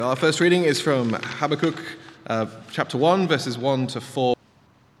Our first reading is from Habakkuk chapter 1, verses 1 to 4.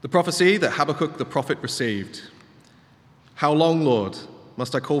 The prophecy that Habakkuk the prophet received. How long, Lord,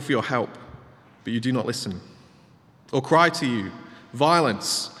 must I call for your help, but you do not listen? Or cry to you,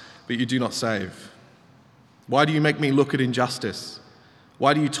 violence, but you do not save? Why do you make me look at injustice?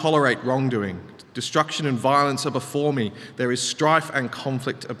 Why do you tolerate wrongdoing? Destruction and violence are before me. There is strife and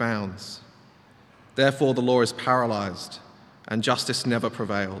conflict abounds. Therefore the law is paralyzed, and justice never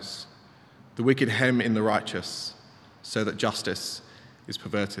prevails. The wicked hem in the righteous, so that justice is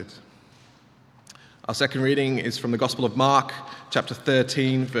perverted. Our second reading is from the Gospel of Mark, chapter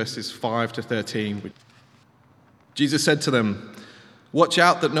 13, verses 5 to 13. Jesus said to them, "Watch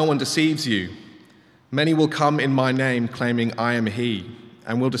out that no one deceives you. Many will come in my name, claiming I am he,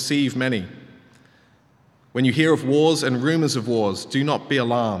 and will deceive many. When you hear of wars and rumors of wars, do not be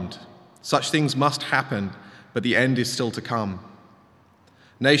alarmed. Such things must happen, but the end is still to come.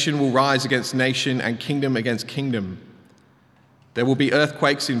 Nation will rise against nation and kingdom against kingdom. There will be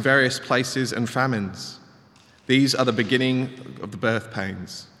earthquakes in various places and famines. These are the beginning of the birth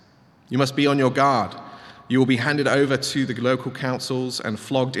pains. You must be on your guard. You will be handed over to the local councils and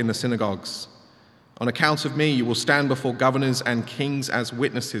flogged in the synagogues. On account of me, you will stand before governors and kings as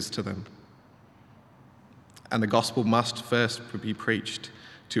witnesses to them. And the gospel must first be preached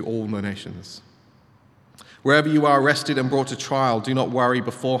to all the nations. Wherever you are arrested and brought to trial, do not worry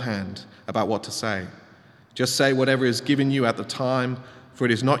beforehand about what to say. Just say whatever is given you at the time, for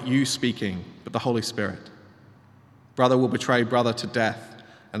it is not you speaking, but the Holy Spirit. Brother will betray brother to death,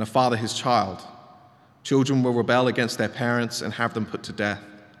 and a father his child. Children will rebel against their parents and have them put to death.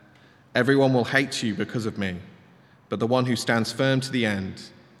 Everyone will hate you because of me, but the one who stands firm to the end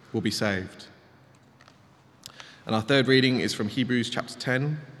will be saved." And our third reading is from Hebrews chapter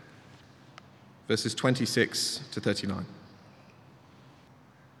 10, verses 26 to 39.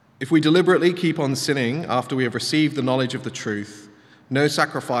 If we deliberately keep on sinning after we have received the knowledge of the truth, no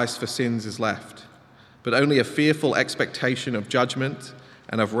sacrifice for sins is left, but only a fearful expectation of judgment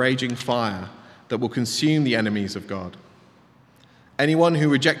and of raging fire that will consume the enemies of God. Anyone who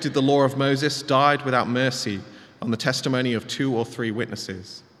rejected the law of Moses died without mercy on the testimony of 2 or 3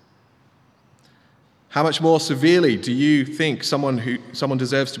 witnesses. How much more severely do you think someone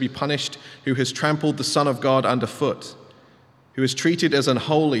deserves to be punished who has trampled the Son of God underfoot, who has treated as an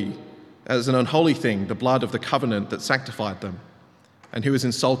unholy thing the blood of the covenant that sanctified them, and who has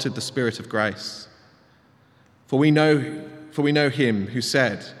insulted the Spirit of grace? For we know him who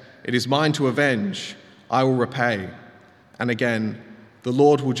said, "It is mine to avenge, I will repay," and again, "The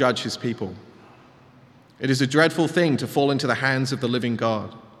Lord will judge his people." It is a dreadful thing to fall into the hands of the living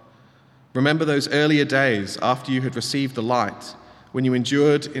God. Remember those earlier days after you had received the light, when you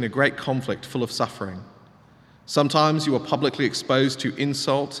endured in a great conflict full of suffering. Sometimes you were publicly exposed to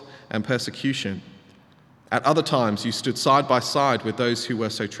insult and persecution. At other times you stood side by side with those who were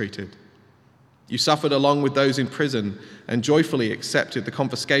so treated. You suffered along with those in prison and joyfully accepted the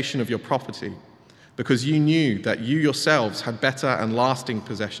confiscation of your property, because you knew that you yourselves had better and lasting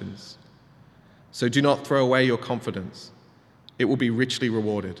possessions. So do not throw away your confidence. It will be richly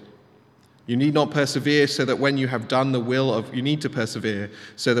rewarded. You need to persevere so that when you have done the will of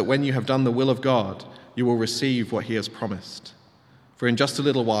God, you will receive what he has promised. For in just a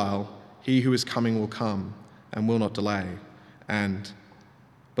little while, he who is coming will come and will not delay.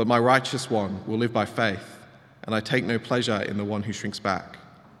 But my righteous one will live by faith, and I take no pleasure in the one who shrinks back.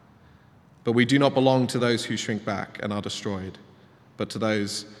 But we do not belong to those who shrink back and are destroyed, but to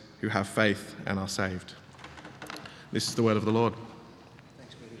those who have faith and are saved. This is the word of the Lord.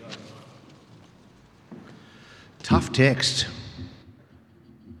 Tough text.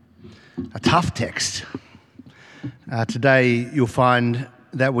 A tough text. Today you'll find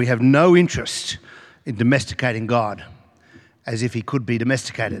that we have no interest in domesticating God as if he could be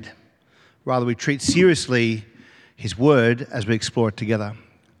domesticated. Rather, we treat seriously his word as we explore it together.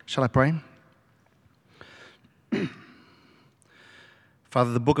 Shall I pray?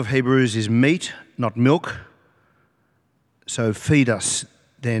 Father, the book of Hebrews is meat, not milk. So feed us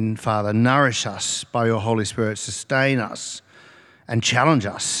then, Father. Nourish us by your Holy Spirit. Sustain us and challenge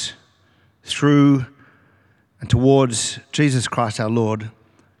us through and towards Jesus Christ our Lord,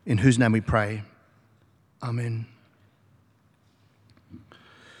 in whose name we pray. Amen.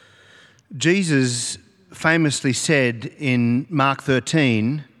 Jesus famously said in Mark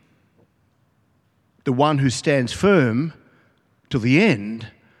 13, "The one who stands firm till the end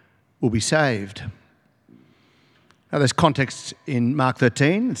will be saved." Now, there's context in Mark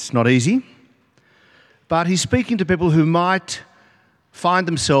 13. It's not easy. But he's speaking to people who might find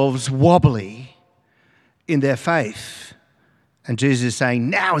themselves wobbly in their faith And Jesus is saying,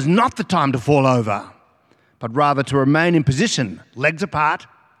 now is not the time to fall over, but rather to remain in position, legs apart,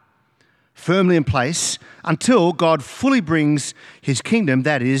 firmly in place, until God fully brings his kingdom,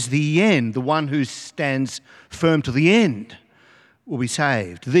 that is the end. The one who stands firm to the end will be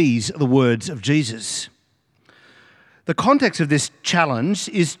saved. These are the words of Jesus. The context of this challenge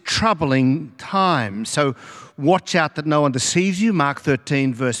is troubling times. So watch out that no one deceives you, Mark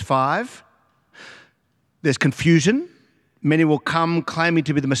 13, verse 5. There's confusion. Many will come claiming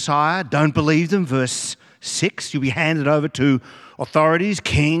to be the Messiah. Don't believe them, verse 6. You'll be handed over to authorities,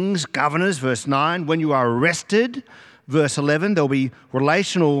 kings, governors, verse 9. When you are arrested, verse 11, there'll be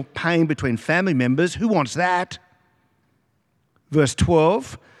relational pain between family members. Who wants that? Verse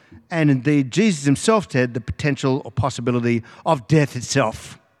 12. And indeed, Jesus himself said the potential or possibility of death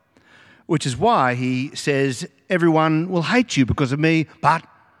itself, which is why he says, everyone will hate you because of me, but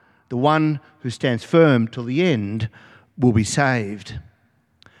the one who stands firm till the end will be saved.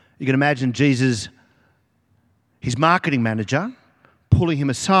 You can imagine Jesus, his marketing manager, pulling him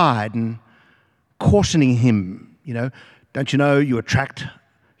aside and cautioning him, don't you know you attract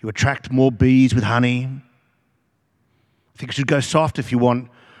more bees with honey? I think you should go soft if you want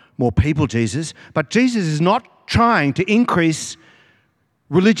more people, Jesus. But Jesus is not trying to increase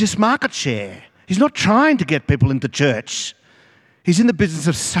religious market share. He's not trying to get people into church. He's in the business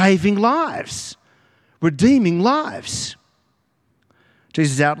of saving lives, redeeming lives.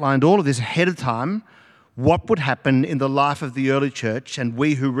 Jesus outlined all of this ahead of time, what would happen in the life of the early church, and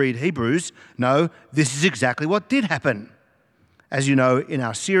we who read Hebrews know this is exactly what did happen. As you know, in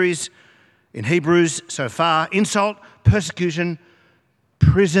our series in Hebrews so far, insult, persecution,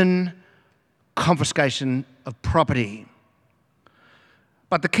 prison, confiscation of property.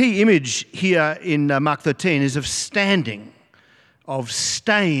 But the key image here in Mark 13 is of standing, of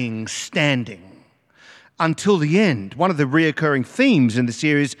staying standing until the end. One of the reoccurring themes in the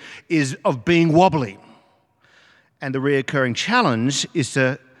series is of being wobbly. And the reoccurring challenge is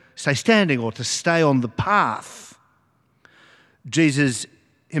to stay standing or to stay on the path. Jesus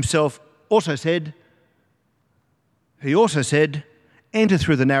himself also said, enter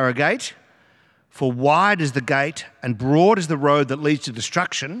through the narrow gate, for wide is the gate and broad is the road that leads to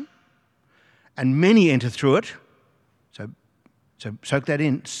destruction, and many enter through it. So soak that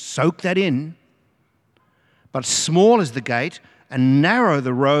in. But small is the gate and narrow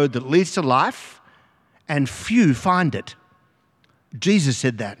the road that leads to life, and few find it. Jesus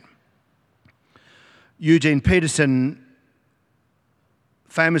said that. Eugene Peterson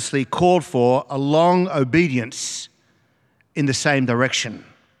famously called for a long obedience in the same direction.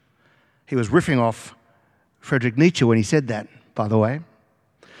 He was riffing off Friedrich Nietzsche when he said that, by the way.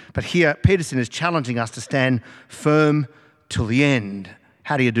 But here, Peterson is challenging us to stand firm till the end.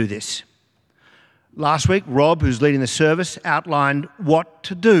 How do you do this? Last week, Rob, who's leading the service, outlined what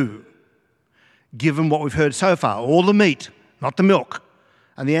to do, given what we've heard so far, all the meat, not the milk.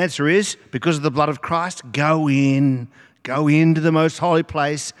 And the answer is, because of the blood of Christ, go into the most holy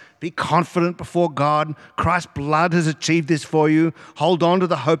place, be confident before God. Christ's blood has achieved this for you. Hold on to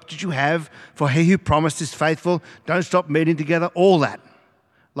the hope that you have, for he who promised is faithful. Don't stop meeting together, all that.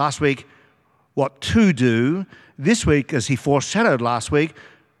 Last week, what to do. This week, as he foreshadowed last week,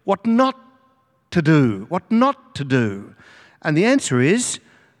 what not to do. And the answer is,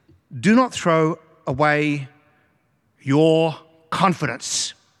 do not throw away your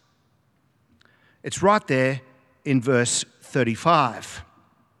confidence. It's right there in verse 35.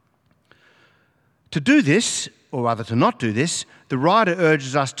 To do this, or rather to not do this, the writer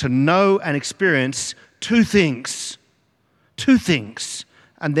urges us to know and experience two things,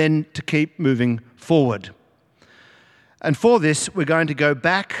 and then to keep moving forward. And for this, we're going to go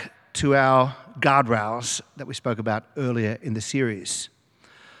back to our guardrails that we spoke about earlier in the series.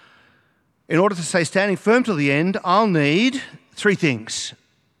 In order to stay standing firm till the end, I'll need three things.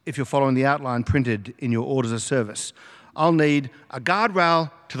 If you're following the outline printed in your orders of service, I'll need a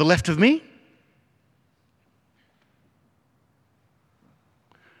guardrail to the left of me,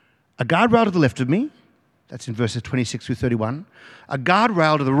 a guardrail to the left of me, that's in verses 26 through 31, a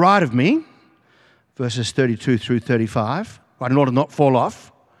guardrail to the right of me, verses 32 through 35, right, in order to not fall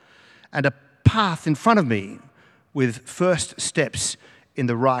off, and a path in front of me with first steps in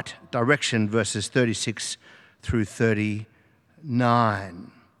the right direction, verses 36 through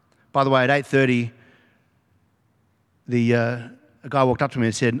 39. By the way, at 8:30, a guy walked up to me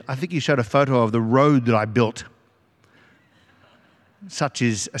and said, I think you showed a photo of the road that I built. Such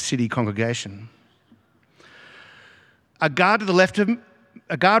is a city congregation. A guardrail to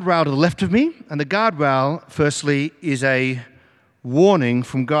the left of me, and the guardrail, firstly, is a warning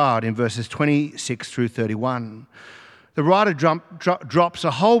from God in verses 26 through 31. The writer drops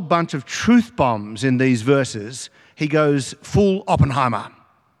a whole bunch of truth bombs in these verses. He goes full Oppenheimer.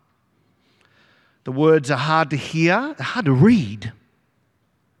 The words are hard to hear, they're hard to read.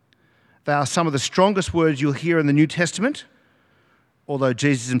 They are some of the strongest words you'll hear in the New Testament, although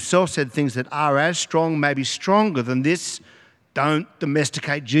Jesus himself said things that are as strong, maybe stronger than this. Don't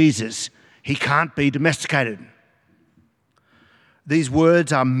domesticate Jesus. He can't be domesticated. These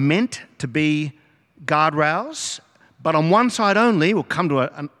words are meant to be guardrails, but on one side only. We'll come to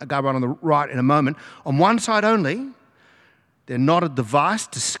a guardrail on the right in a moment. On one side only, they're not a device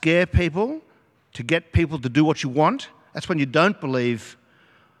to scare people, to get people to do what you want. That's when you don't believe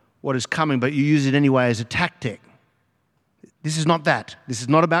what is coming, but you use it anyway as a tactic. This is not that. This is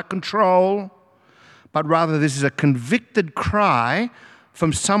not about control, but rather this is a convicted cry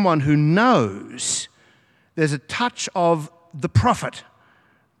from someone who knows there's a touch of the prophet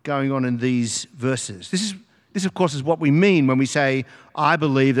going on in these verses. This, of course, is what we mean when we say, I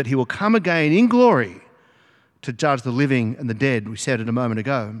believe that he will come again in glory to judge the living and the dead. We said it a moment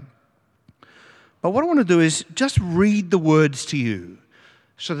ago. But what I want to do is just read the words to you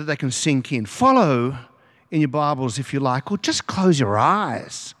so that they can sink in. Follow in your Bibles if you like, or just close your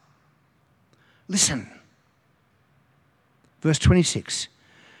eyes. Listen. Verse 26.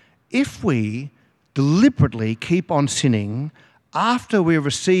 If we deliberately keep on sinning after we have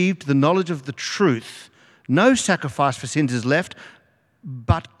received the knowledge of the truth, no sacrifice for sins is left,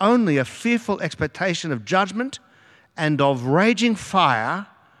 but only a fearful expectation of judgment and of raging fire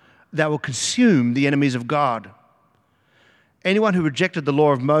that will consume the enemies of God. Anyone who rejected the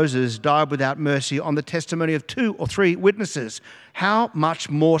law of Moses died without mercy on the testimony of 2 or 3 witnesses. How much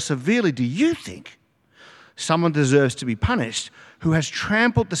more severely do you think someone deserves to be punished who has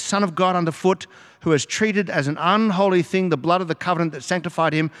trampled the Son of God underfoot, who has treated as an unholy thing the blood of the covenant that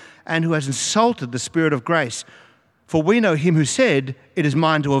sanctified him, and who has insulted the Spirit of grace? For we know him who said, it is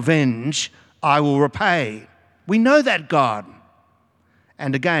mine to avenge, I will repay. We know that God.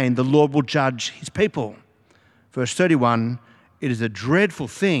 And again, the Lord will judge his people. Verse 31, it is a dreadful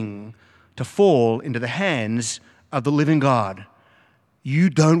thing to fall into the hands of the living God. You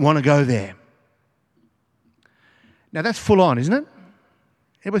don't want to go there. Now that's full on, isn't it?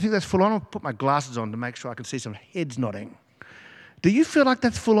 Anybody think that's full on? I'll put my glasses on to make sure I can see some heads nodding. Do you feel like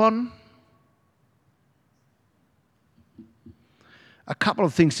that's full on? A couple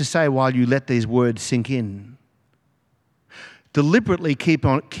of things to say while you let these words sink in. Deliberately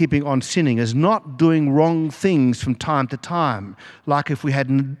keeping on sinning is not doing wrong things from time to time, like if we had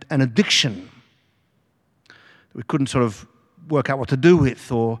an addiction that we couldn't sort of work out what to do with,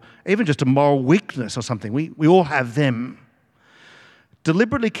 or even just a moral weakness or something. We all have them.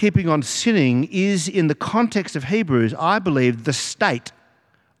 Deliberately keeping on sinning is, in the context of Hebrews, I believe, the state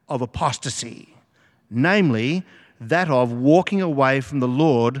of apostasy, namely that of walking away from the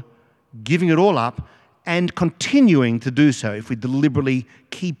Lord, giving it all up, and continuing to do so if we deliberately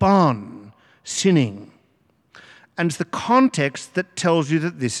keep on sinning. And it's the context that tells you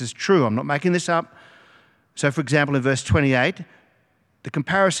that this is true. I'm not making this up. So, for example, in verse 28, the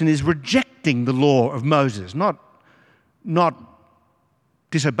comparison is rejecting the law of Moses, not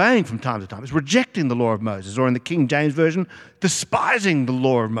disobeying from time to time. It's rejecting the law of Moses, or in the King James Version, despising the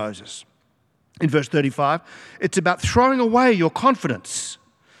law of Moses. In verse 35, it's about throwing away your confidence.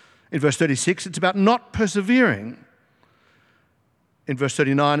 In verse 36, it's about not persevering. In verse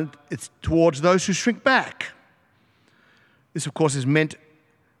 39, it's towards those who shrink back. This, of course, is meant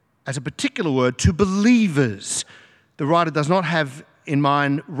as a particular word to believers. The writer does not have in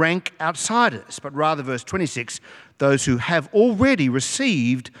mind rank outsiders, but rather, verse 26, those who have already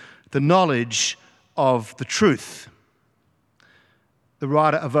received the knowledge of the truth. The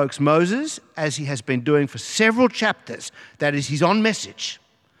writer evokes Moses, as he has been doing for several chapters. That is, he's on message.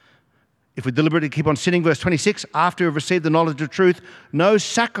 If we deliberately keep on sinning, verse 26, after we've received the knowledge of truth, no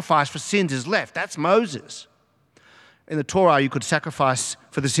sacrifice for sins is left. That's Moses. In the Torah, you could sacrifice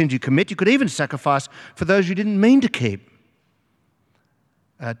for the sins you commit. You could even sacrifice for those you didn't mean to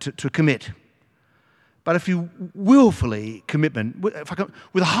commit. But if you willfully commitment, with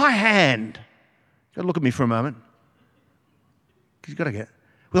a high hand, you've got to look at me for a moment. You've got to get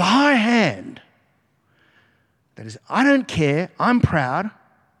with a high hand. That is, I don't care. I'm proud.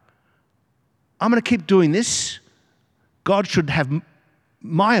 I'm going to keep doing this. God should have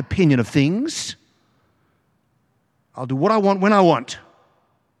my opinion of things. I'll do what I want when I want.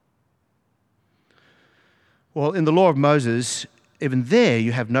 Well, in the law of Moses, even there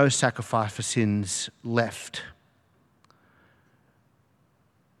you have no sacrifice for sins left.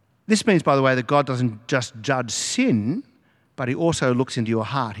 This means, by the way, that God doesn't just judge sin, but he also looks into your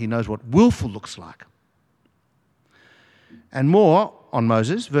heart. He knows what willful looks like. And more on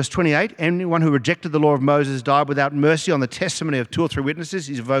Moses. Verse 28, anyone who rejected the law of Moses died without mercy on the testimony of 2 or 3 witnesses.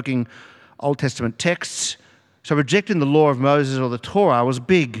 He's evoking Old Testament texts. So rejecting the law of Moses or the Torah was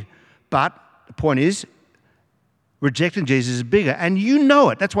big. But the point is, rejecting Jesus is bigger. And you know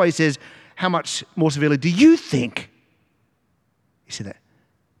it. That's why he says, how much more severely do you think? You see that?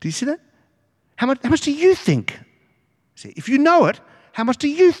 Do you see that? How much do you think? See, if you know it, how much do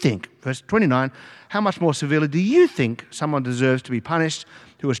you think? Verse 29, how much more severely do you think someone deserves to be punished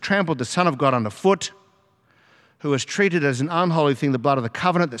who has trampled the Son of God underfoot, who has treated as an unholy thing the blood of the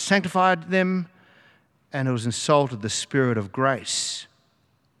covenant that sanctified them, and who has insulted the Spirit of grace?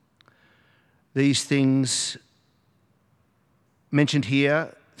 These things mentioned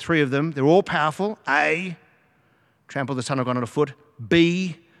here, 3 of them, they're all powerful. A, trampled the Son of God underfoot.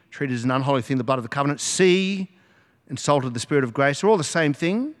 B, treated as an unholy thing the blood of the covenant. C, insulted the Spirit of grace. They're all the same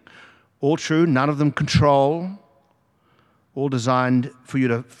thing, all true, none of them control, all designed for you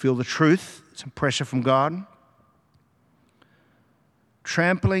to feel the truth, some pressure from God.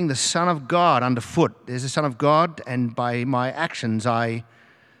 Trampling the Son of God underfoot. There's the Son of God, and by my actions I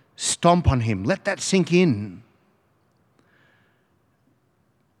stomp on him. Let that sink in.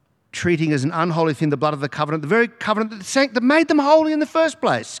 Treating as an unholy thing the blood of the covenant, the very covenant that made them holy in the first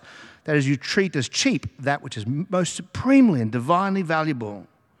place. That is, you treat as cheap that which is most supremely and divinely valuable.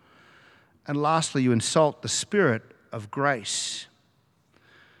 And lastly, you insult the Spirit of grace.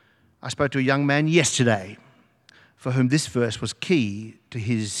 I spoke to a young man yesterday for whom this verse was key to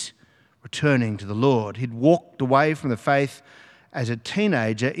his returning to the Lord. He'd walked away from the faith as a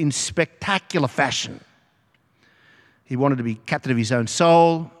teenager in spectacular fashion. He wanted to be captain of his own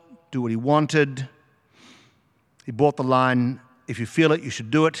soul, do what he wanted. He bought the line, if you feel it, you should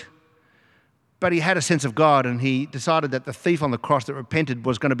do it. But he had a sense of God, and he decided that the thief on the cross that repented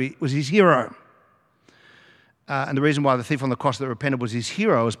was his hero. And the reason why the thief on the cross that repented was his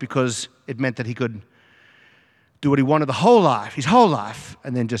hero is because it meant that he could do what he wanted his whole life,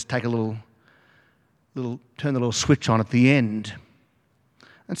 and then just take a little turn the little switch on at the end.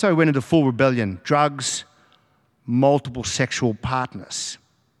 And so he went into full rebellion, drugs, multiple sexual partners.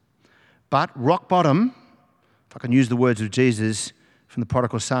 But rock bottom, if I can use the words of Jesus from the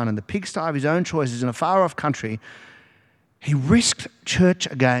prodigal son, in the pigsty of his own choices in a far-off country, he risked church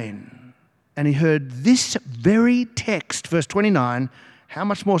again. And he heard this very text, verse 29, how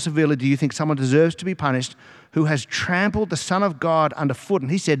much more severely do you think someone deserves to be punished who has trampled the Son of God underfoot?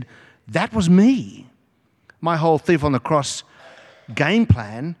 And he said, that was me. My whole thief on the cross game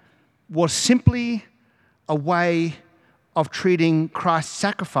plan was simply a way of treating Christ's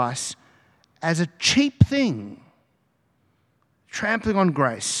sacrifice as a cheap thing. Trampling on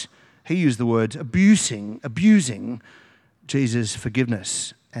grace. He used the words abusing Jesus'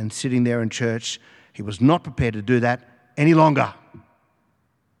 forgiveness. And sitting there in church, he was not prepared to do that any longer.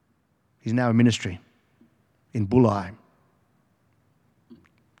 He's now in ministry in Bulai,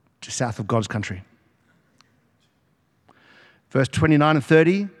 just south of God's country. Verse 29 and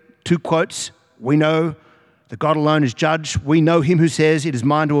 30, 2 quotes. We know that God alone is judge. We know him who says, it is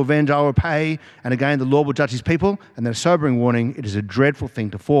mine to avenge, I will repay. And again, the Lord will judge his people. And then a sobering warning, it is a dreadful thing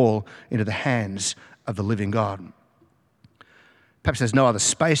to fall into the hands of the living God. Perhaps there's no other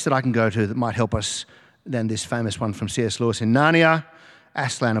space that I can go to that might help us than this famous one from C.S. Lewis in Narnia.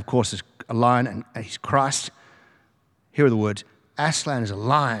 Aslan, of course, is a lion and he's Christ. Here are the words. Aslan is a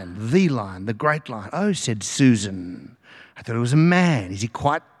lion, the great lion. Oh, said Susan, I thought it was a man. Is he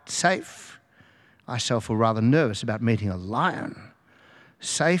quite safe? I myself feel rather nervous about meeting a lion.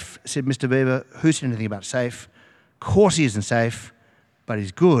 Safe, said Mr. Beaver. Who said anything about safe? Of course he isn't safe, but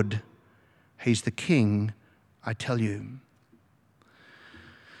he's good. He's the king, I tell you.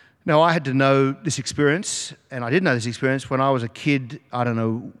 Now, I had to know this experience, and I did know this experience when I was a kid. I don't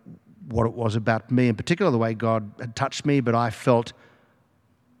know what it was about me in particular, the way God had touched me, but I felt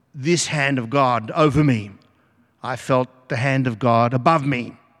this hand of God over me. I felt the hand of God above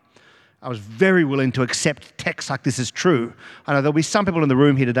me. I was very willing to accept texts like this as true. I know there'll be some people in the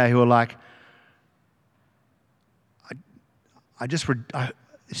room here today who are like,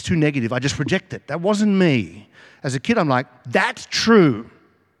 it's too negative, I just reject it. That wasn't me. As a kid, I'm like, that's true.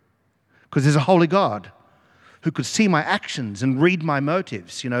 Because there's a holy God who could see my actions and read my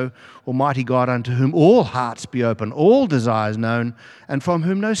motives, Almighty God, unto whom all hearts be open, all desires known, and from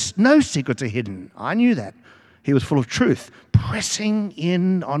whom no secrets are hidden. I knew that. He was full of truth, pressing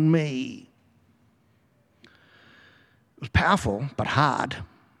in on me. It was powerful, but hard.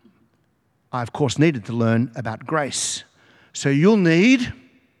 I, of course, needed to learn about grace. So you'll need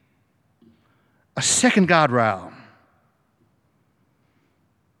a second guardrail.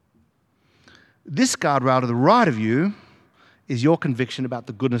 This guardrail to the right of you is your conviction about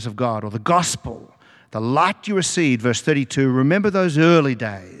the goodness of God, or the gospel, the light you received, verse 32, remember those early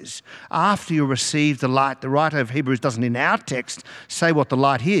days after you received the light. The writer of Hebrews doesn't in our text say what the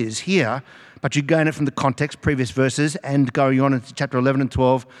light is here, but you gain it from the context, previous verses, and going on into chapter 11 and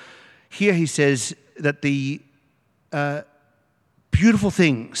 12. Here he says that the beautiful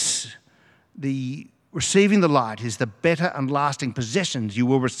things, the receiving the light, is the better and lasting possessions you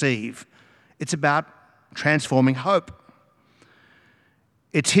will receive. It's about transforming hope.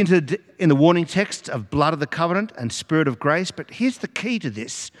 It's hinted in the warning text of blood of the covenant and spirit of grace, but here's the key to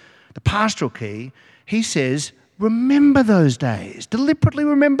this, the pastoral key. He says, remember those days, deliberately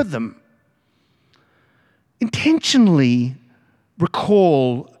remember them. Intentionally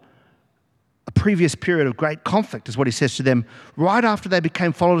recall a previous period of great conflict, is what he says to them, right after they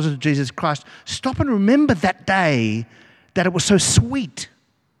became followers of Jesus Christ. Stop and remember that day, that it was so sweet.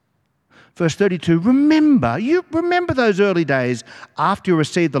 Verse 32, remember those early days after you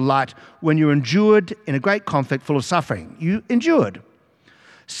received the light, when you endured in a great conflict full of suffering. You endured.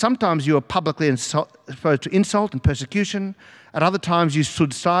 Sometimes you were publicly exposed to insult and persecution. At other times you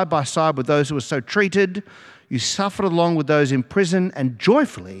stood side by side with those who were so treated. You suffered along with those in prison and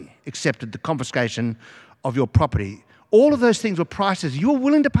joyfully accepted the confiscation of your property. All of those things were prices you were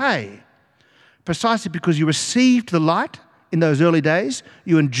willing to pay, precisely because you received the light in those early days.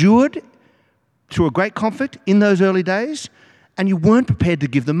 You endured through a great conflict in those early days, and you weren't prepared to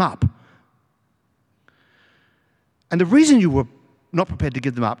give them up. And the reason you were not prepared to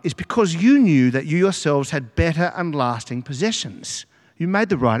give them up is because you knew that you yourselves had better and lasting possessions. You made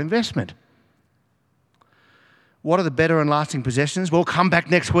the right investment. What are the better and lasting possessions? Well, come back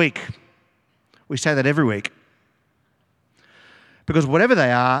next week. We say that every week. Because whatever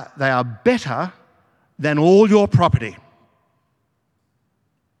they are better than all your property.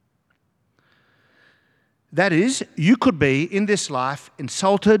 That is, you could be in this life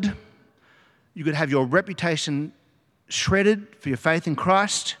insulted, you could have your reputation shredded for your faith in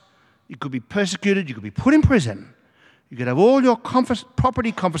Christ, you could be persecuted, you could be put in prison, you could have all your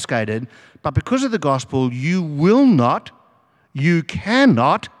property confiscated, but because of the gospel, you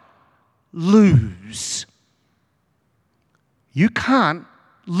cannot lose. You can't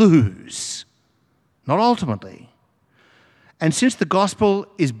lose, not ultimately. And since the gospel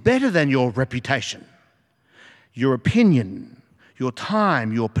is better than your reputation, your opinion, your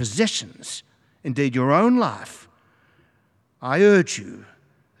time, your possessions, indeed your own life, I urge you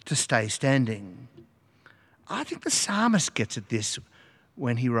to stay standing. I think the psalmist gets at this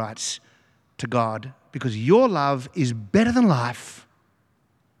when he writes to God, because your love is better than life.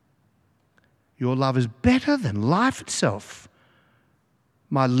 Your love is better than life itself.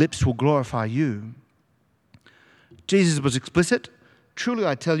 My lips will glorify you. Jesus was explicit. Truly,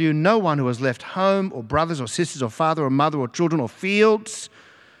 I tell you, no one who has left home or brothers or sisters or father or mother or children or fields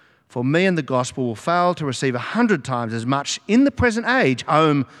for me and the gospel will fail to receive 100 times as much in the present age,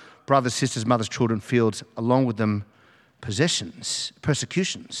 home, brothers, sisters, mothers, children, fields, along with them possessions,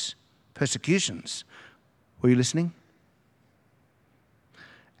 persecutions. Were you listening?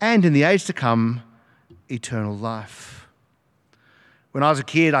 And in the age to come, eternal life. When I was a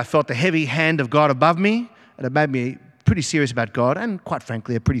kid, I felt the heavy hand of God above me, and it made me pretty serious about God, and quite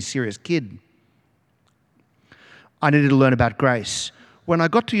frankly, a pretty serious kid. I needed to learn about grace. When I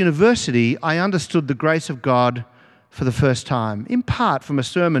got to university, I understood the grace of God for the first time, in part from a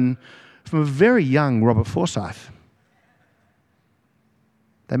sermon from a very young Robert Forsyth.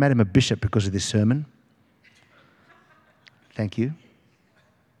 They made him a bishop because of this sermon. Thank you.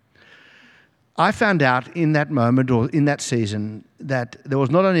 I found out in that moment, or in that season, that there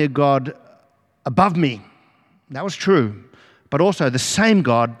was not only a God above me, that was true, but also the same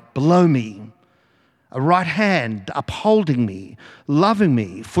God below me, a right hand upholding me, loving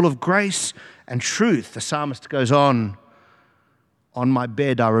me, full of grace and truth. The psalmist goes on my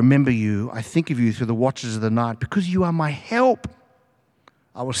bed I remember you, I think of you through the watches of the night, because you are my help.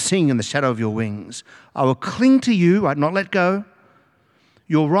 I will sing in the shadow of your wings. I will cling to you, I'll not let go.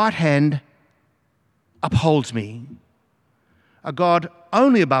 Your right hand upholds me. A God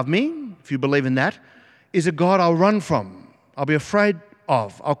only above me, if you believe in that, is a God I'll run from. I'll be afraid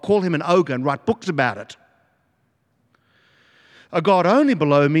of. I'll call him an ogre and write books about it. A God only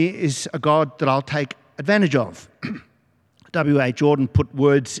below me is a God that I'll take advantage of. W.H. Jordan put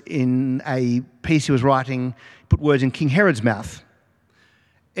words in a piece he was writing, put words in King Herod's mouth.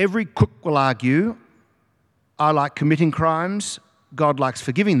 Every crook will argue, I like committing crimes, God likes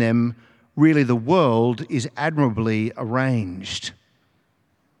forgiving them. Really, the world is admirably arranged.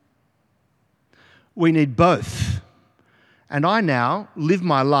 We need both. And I now live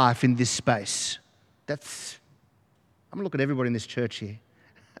my life in this space. That's I'm going to look at everybody in this church here.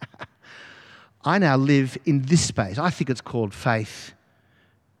 I now live in this space. I think it's called faith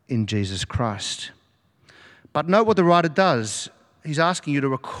in Jesus Christ. But note what the writer does. He's asking you to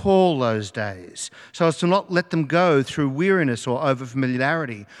recall those days so as to not let them go through weariness or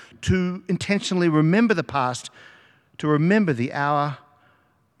over-familiarity, to intentionally remember the past, to remember the hour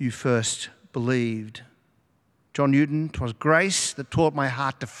you first believed. John Newton, 'twas grace that taught my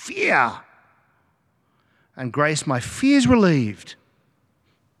heart to fear, and grace my fears relieved.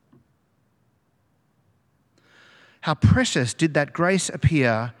 How precious did that grace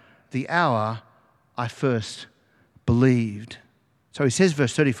appear the hour I first believed. So he says,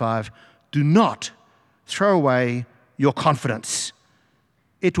 verse 35, do not throw away your confidence.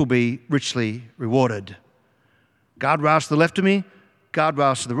 It will be richly rewarded. Guardrails to the left of me,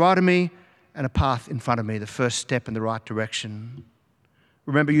 guardrails to the right of me, and a path in front of me, the first step in the right direction.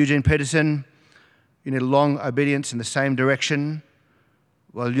 Remember Eugene Peterson? You need a long obedience in the same direction.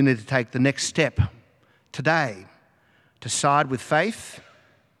 Well, you need to take the next step today to side with faith,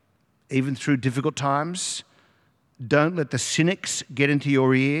 even through difficult times. Don't let the cynics get into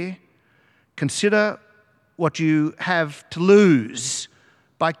your ear. Consider what you have to lose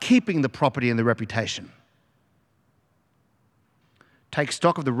by keeping the property and the reputation. Take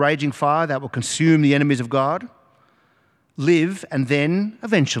stock of the raging fire that will consume the enemies of God. Live and then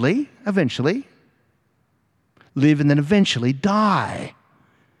eventually live and then eventually die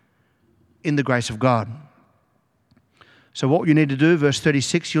in the grace of God. So what you need to do, verse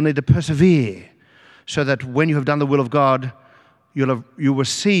 36, you'll need to persevere so that when you have done the will of God, you'll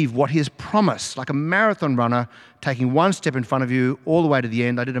receive what he has promised, like a marathon runner taking one step in front of you all the way to the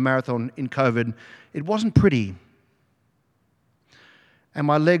end. I did a marathon in COVID. It wasn't pretty. And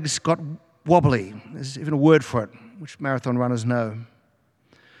my legs got wobbly. There's even a word for it, which marathon runners know.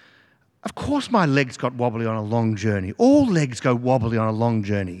 Of course my legs got wobbly on a long journey. All legs go wobbly on a long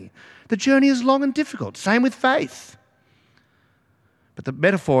journey. The journey is long and difficult. Same with faith. But the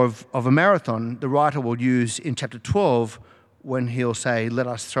metaphor of a marathon, the writer will use in chapter 12 when he'll say, let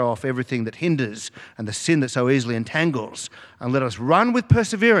us throw off everything that hinders and the sin that so easily entangles, and let us run with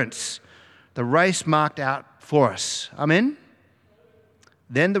perseverance the race marked out for us. Amen?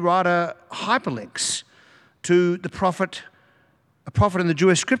 Then the writer hyperlinks to the prophet, a prophet in the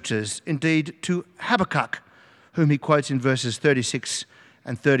Jewish scriptures, indeed to Habakkuk, whom he quotes in verses 36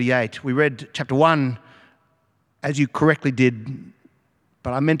 and 38. We read chapter 1, as you correctly did,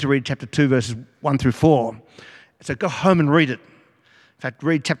 but I meant to read chapter 2, verses 1 through 4. So go home and read it. In fact,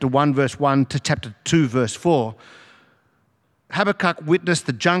 read chapter 1, verse 1 to chapter 2, verse 4. Habakkuk witnessed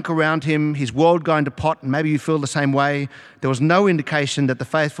the junk around him, his world going to pot, and maybe you feel the same way. There was no indication that the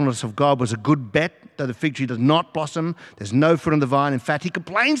faithfulness of God was a good bet, though the fig tree does not blossom. There's no fruit on the vine. In fact, he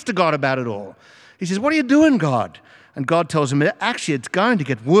complains to God about it all. He says, what are you doing, God? And God tells him, actually, it's going to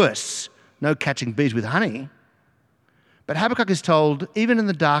get worse. No catching bees with honey. But Habakkuk is told, even in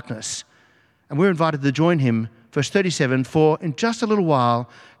the darkness, and we're invited to join him, verse 37, for in just a little while,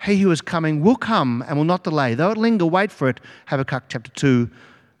 he who is coming will come and will not delay. Though it linger, wait for it. Habakkuk chapter 2,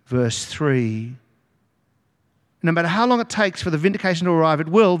 verse 3. No matter how long it takes for the vindication to arrive, it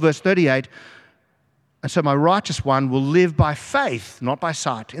will, verse 38. And so my righteous one will live by faith, not by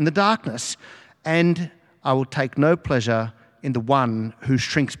sight, in the darkness. And I will take no pleasure in the one who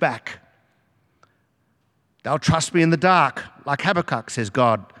shrinks back. They'll trust me in the dark, like Habakkuk, says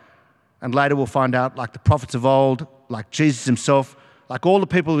God. And later we'll find out, like the prophets of old, like Jesus himself, like all the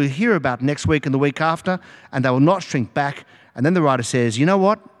people we hear about next week and the week after, and they will not shrink back. And then the writer says, you know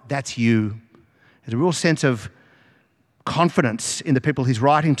what? That's you. There's a real sense of confidence in the people he's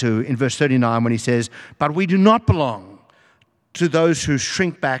writing to in verse 39 when he says, but we do not belong to those who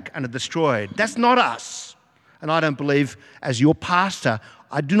shrink back and are destroyed. That's not us. And I don't believe, as your pastor,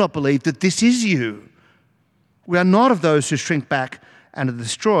 I do not believe that this is you. We are not of those who shrink back and are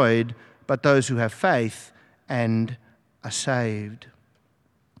destroyed, but those who have faith and are saved.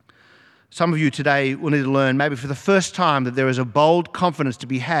 Some of you today will need to learn, maybe for the first time, that there is a bold confidence to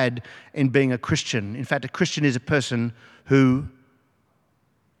be had in being a Christian. In fact, a Christian is a person who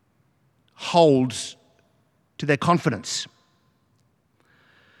holds to their confidence.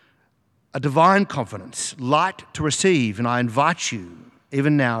 A divine confidence, light to receive, and I invite you,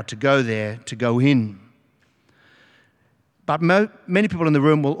 even now, to go there, to go in. But many people in the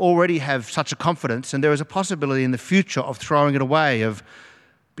room will already have such a confidence, and there is a possibility in the future of throwing it away, of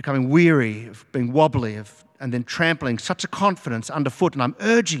becoming weary, of being wobbly, and then trampling such a confidence underfoot. And I'm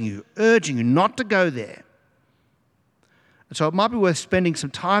urging you not to go there. And so it might be worth spending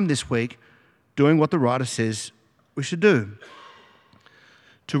some time this week doing what the writer says we should do.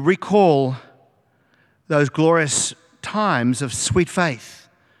 To recall those glorious times of sweet faith,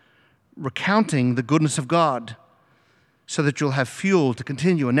 recounting the goodness of God, so that you'll have fuel to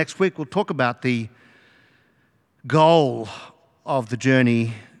continue. And next week we'll talk about the goal of the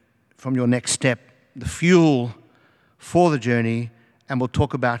journey from your next step, the fuel for the journey, and we'll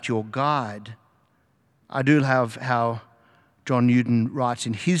talk about your guide. I do love how John Newton writes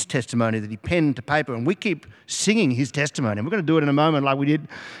in his testimony that he penned to paper, and we keep singing his testimony. And we're going to do it in a moment like we did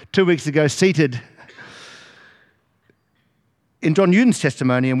 2 weeks ago, seated in John Newton's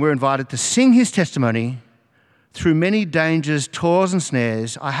testimony, and we're invited to sing his testimony. Through many dangers, toils and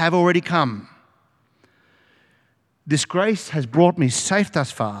snares, I have already come. This grace has brought me safe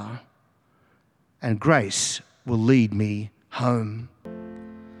thus far, and grace will lead me home.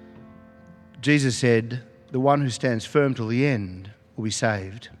 Jesus said, the one who stands firm till the end will be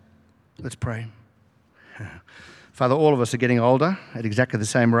saved. Let's pray. Father, all of us are getting older at exactly the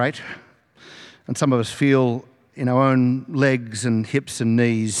same rate, and some of us feel in our own legs and hips and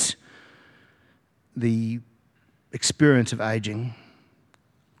knees the experience of aging.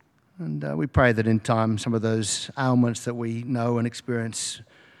 And we pray that in time some of those ailments that we know and experience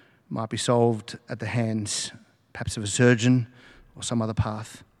might be solved at the hands perhaps of a surgeon or some other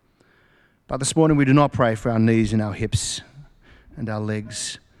path. But this morning we do not pray for our knees and our hips and our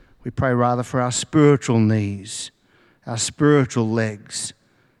legs. We pray rather for our spiritual knees, our spiritual legs,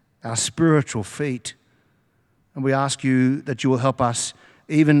 our spiritual feet. And we ask you that you will help us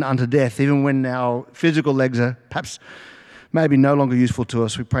even unto death, even when our physical legs are perhaps maybe no longer useful to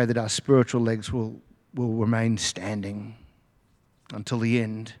us. We pray that our spiritual legs will remain standing until the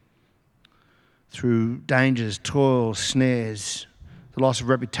end, through dangers, toils, snares, the loss of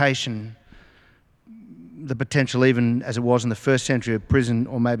reputation, the potential, even as it was in the first century, of prison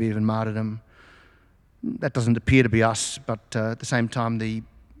or maybe even martyrdom. That doesn't appear to be us, but at the same time the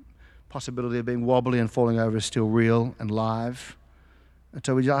possibility of being wobbly and falling over is still real and live. And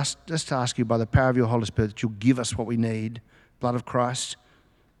so we just ask you by the power of your Holy Spirit that you'll give us what we need. Blood of Christ,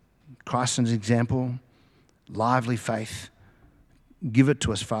 Christ as an example, lively faith. Give it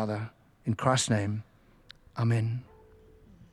to us, Father, in Christ's name. Amen.